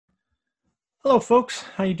Hello, folks.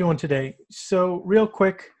 How you doing today? So, real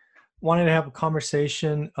quick, wanted to have a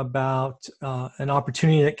conversation about an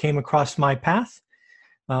opportunity that came across my path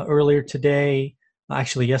earlier today.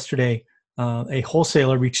 Actually, yesterday, a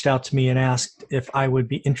wholesaler reached out to me and asked if I would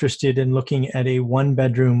be interested in looking at a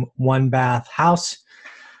one-bedroom, one-bath house,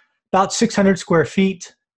 about 600 square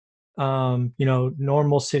feet.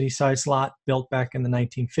 Normal city-sized lot built back in the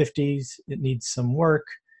 1950s. It needs some work.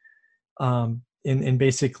 And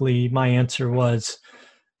basically, my answer was,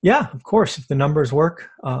 yeah, of course, if the numbers work,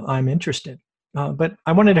 I'm interested. But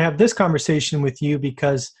I wanted to have this conversation with you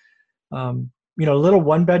because, little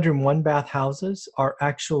one bedroom, one bath houses are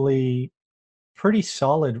actually pretty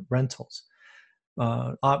solid rentals.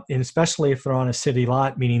 And especially if they're on a city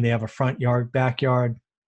lot, meaning they have a front yard, backyard,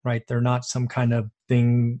 right? They're not some kind of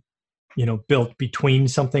thing, built between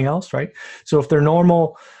something else, right? So if they're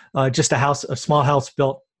normal, just a small house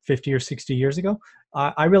built 50 or 60 years ago,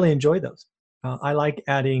 I really enjoy those. I like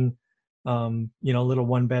adding, little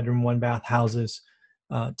one bedroom, one bath houses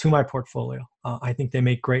to my portfolio. I think they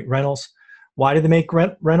make great rentals. Why do they make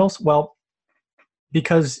rentals? Well,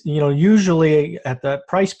 because, usually at that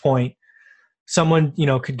price point, someone,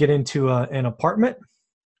 could get into an apartment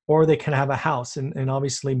or they can have a house. And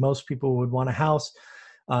obviously most people would want a house.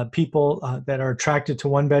 People that are attracted to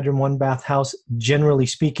one bedroom, one bath house, generally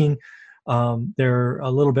speaking, they're a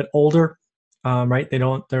little bit older, right?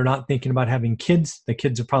 They're not thinking about having kids. The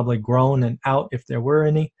kids are probably grown and out if there were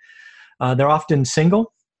any. They're often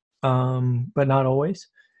single, but not always.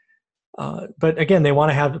 But again, they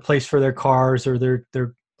want to have a place for their cars or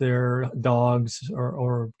their dogs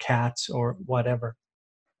or cats or whatever.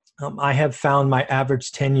 I have found my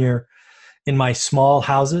average tenure in my small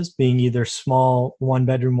houses being either small one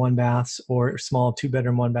bedroom, one baths or small two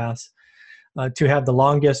bedroom, one baths to have the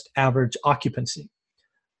longest average occupancy.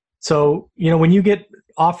 So, when you get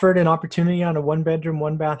offered an opportunity on a one bedroom,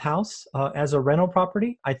 one bath house as a rental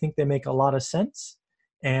property, I think they make a lot of sense.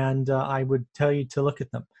 And I would tell you to look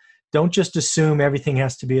at them. Don't just assume everything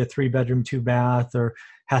has to be a three bedroom, two bath, or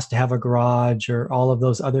has to have a garage or all of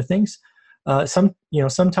those other things.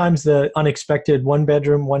 Sometimes the unexpected one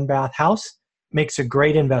bedroom, one bath house makes a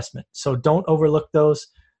great investment. So don't overlook those.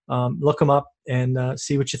 Look them up and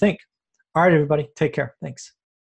see what you think. All right, everybody, take care. Thanks.